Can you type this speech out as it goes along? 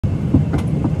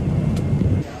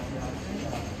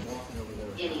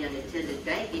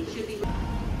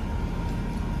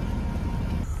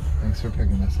Thanks for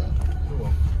picking this up. Cool.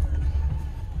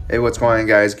 Hey, what's going on,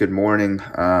 guys? Good morning.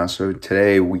 So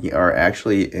today we are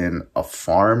actually in a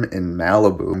farm in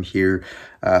Malibu. I'm here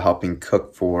helping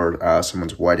cook for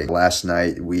someone's wedding. Last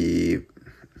night we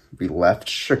left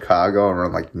Chicago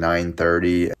around like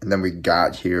 9:30, and then we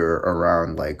got here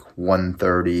around like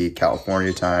 1:30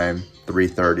 California time,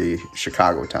 3:30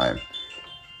 Chicago time.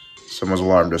 Someone's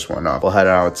alarm just went off. We'll head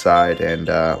outside and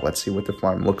let's see what the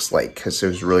farm looks like, because it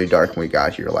was really dark when we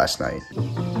got here last night.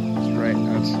 It's right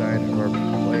outside of our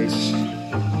place.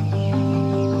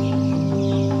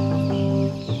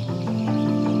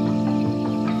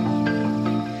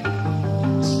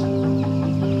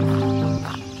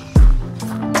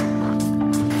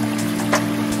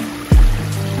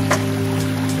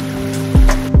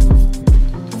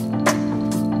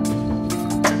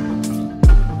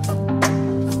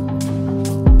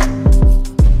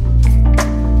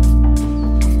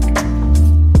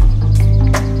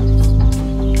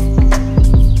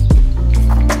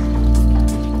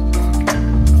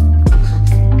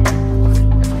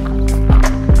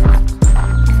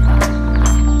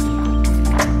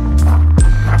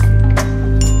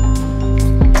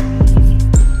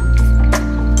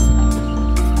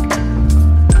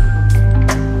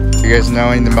 You guys know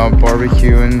anything about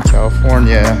barbecue in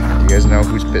California? You guys know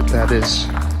whose pit that is?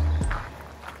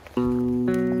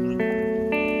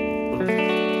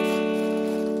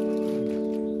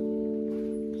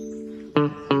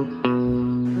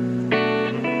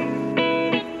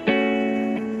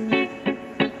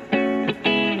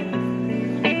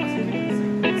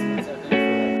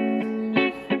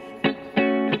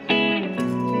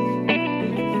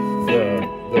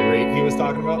 The rate he was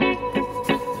talking about?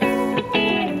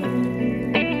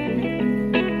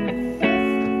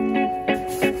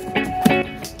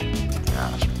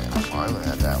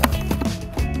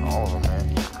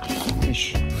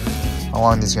 How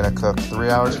long are these gonna cook?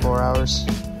 3 hours, 4 hours?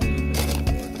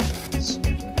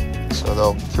 So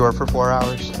they'll cure for 4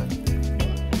 hours?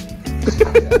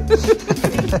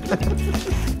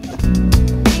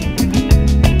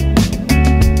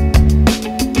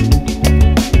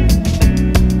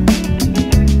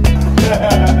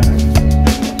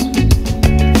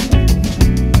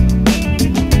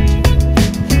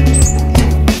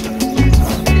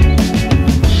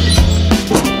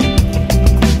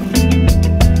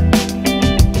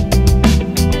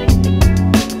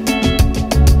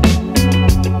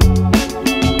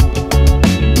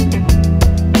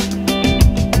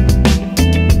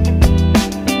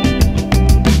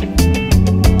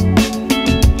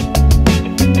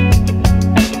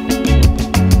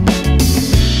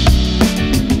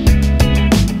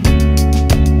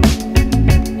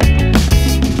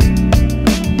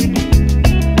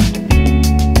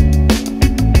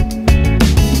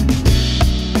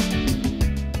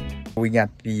 We got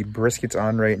the briskets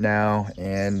on right now,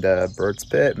 and Bert's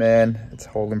pit, man, it's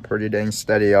holding pretty dang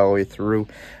steady all the way through.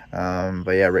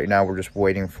 But yeah, right now we're just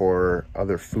waiting for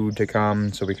other food to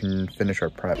come so we can finish our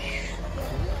prep.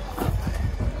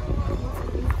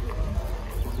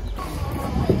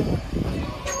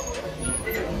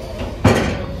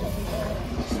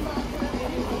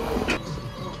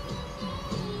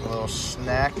 A little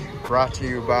snack brought to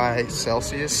you by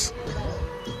Celsius.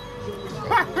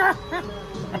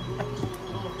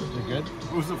 Good?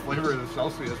 What was the flavor of the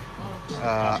Celsius?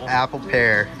 Apple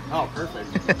pear. Oh, perfect.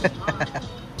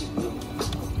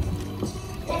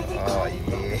 Oh,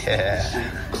 yeah.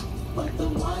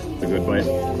 A good bite.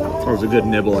 Or it was a good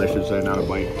nibble, I should say, not a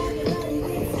bite.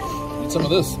 Eat some of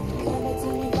this.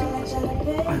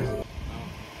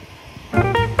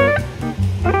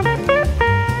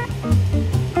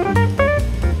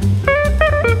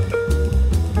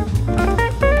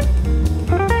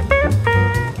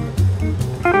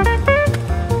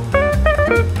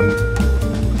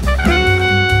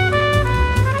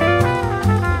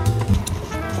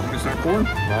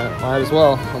 Might as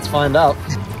well. Let's find out.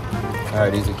 All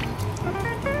right, easy. We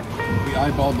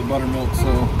eyeballed the buttermilk, so,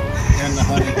 and the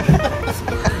honey.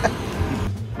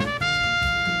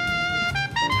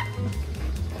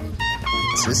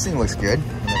 So this thing looks good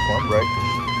in the cornbread.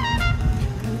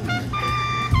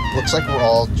 Looks like we're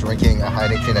all drinking a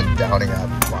Heineken and downing a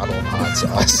bottle of hot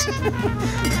sauce.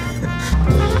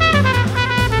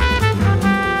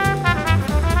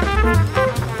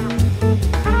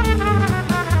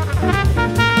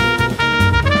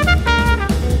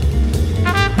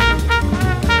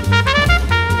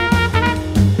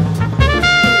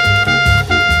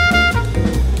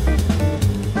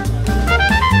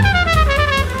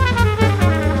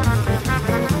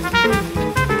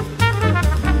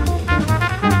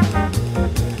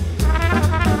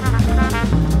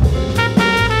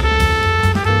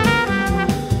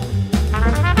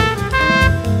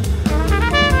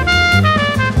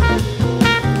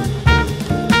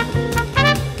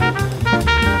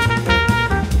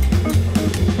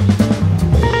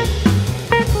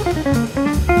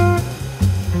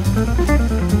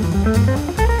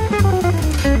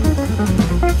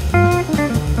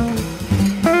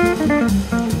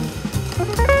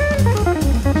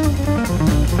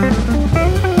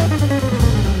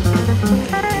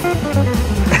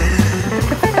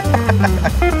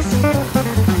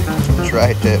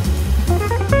 pit.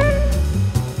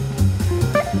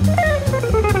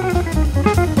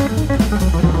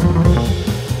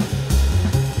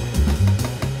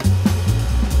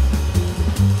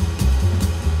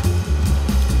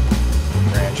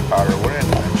 Ranch powder, what an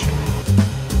invention.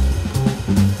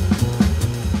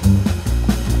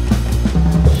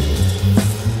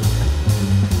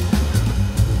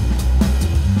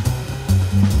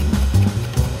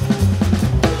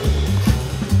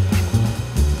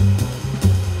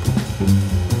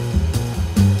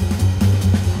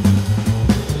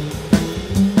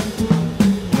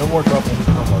 No more truffle.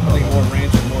 I think more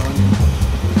ranch and more onion.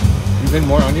 You think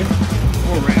more onion?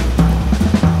 More ranch.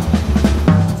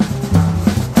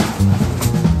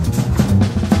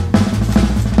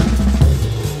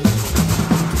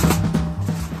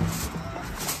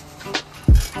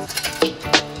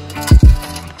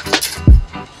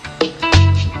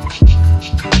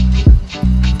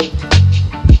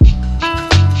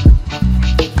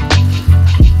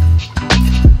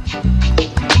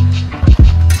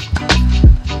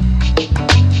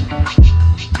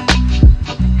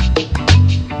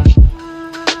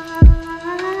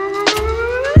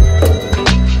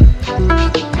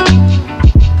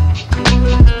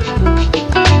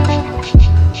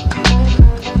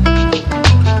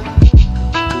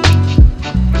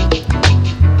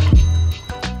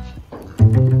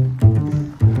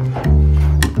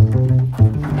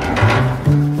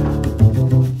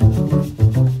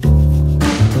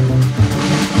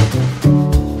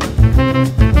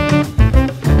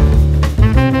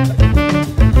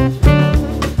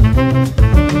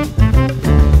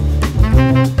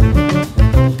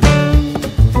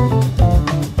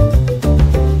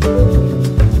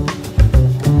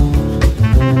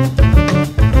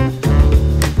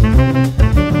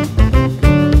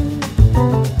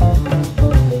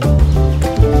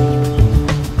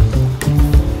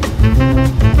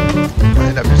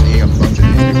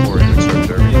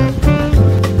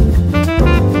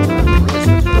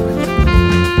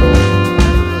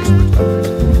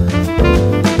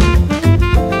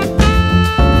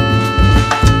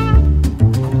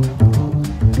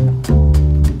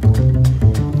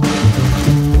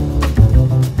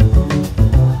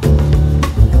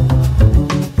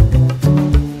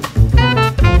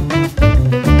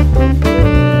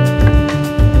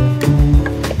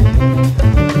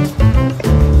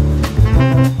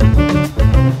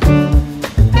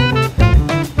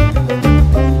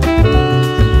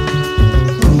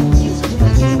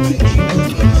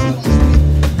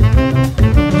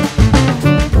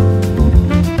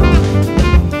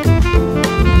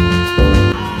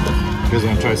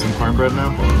 Try some cornbread now?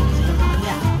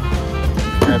 Yeah.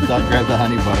 Grab the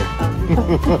honey butter.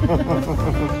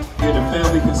 And the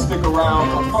family can stick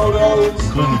around for photos.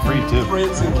 Gluten free too.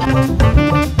 Friends and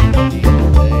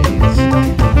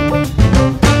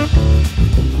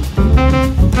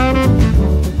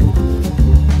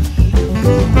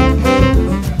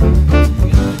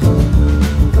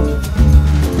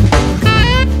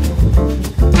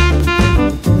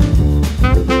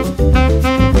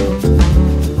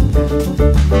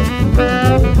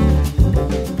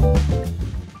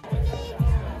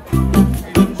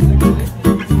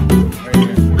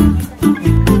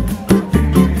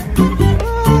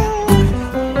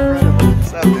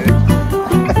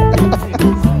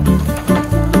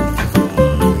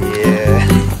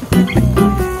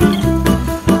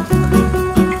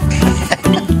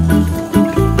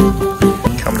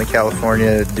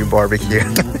California to do barbecue.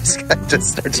 This guy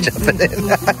just starts jumping in.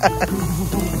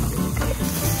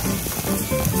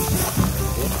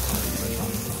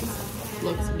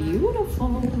 Looks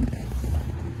beautiful.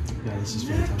 Yeah, this is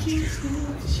fantastic.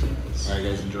 Alright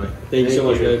guys, enjoy. Thank you so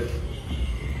much, babe.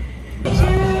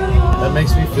 That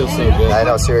makes me feel so good. I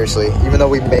know, seriously. Even though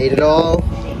we made it all,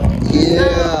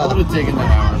 yeah. I would have taken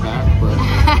that hour back, but...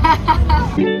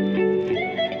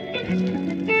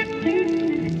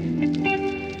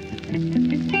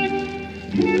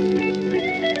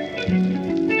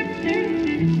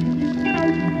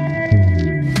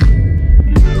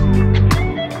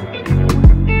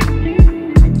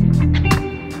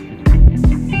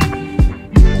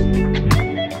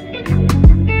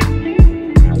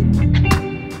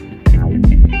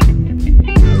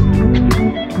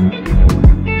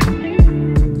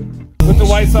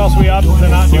 White sauce we opted to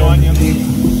not do onions. I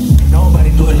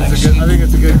think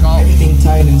it's a good call.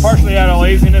 Partially out of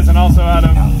laziness and also out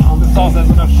of the sauce has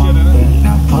enough shit in it.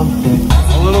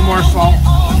 A little more salt. A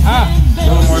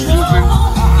little more seasoning.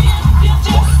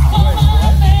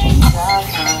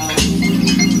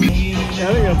 Yeah,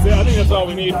 I think that's it. I think that's all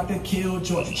we need. need.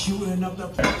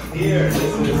 Here, this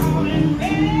is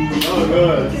so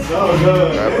good, so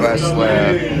good. Our best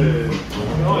lab.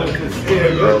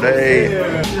 Today.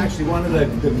 Actually, one of the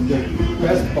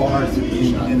best bars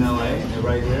in LA,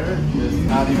 right here. It's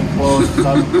not even close. It's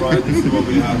not right. This is what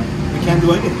we have. We can't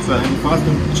do anything. So we must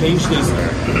change this.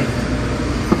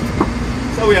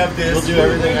 So we have this. We'll do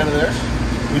everything out of there.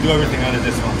 We do everything out of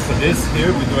this one. So this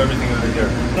here, we do everything out of here.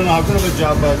 I don't know how good of a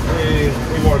job, but we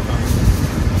work on it.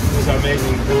 This is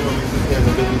amazing tool. This is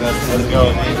a big investment. Let's go.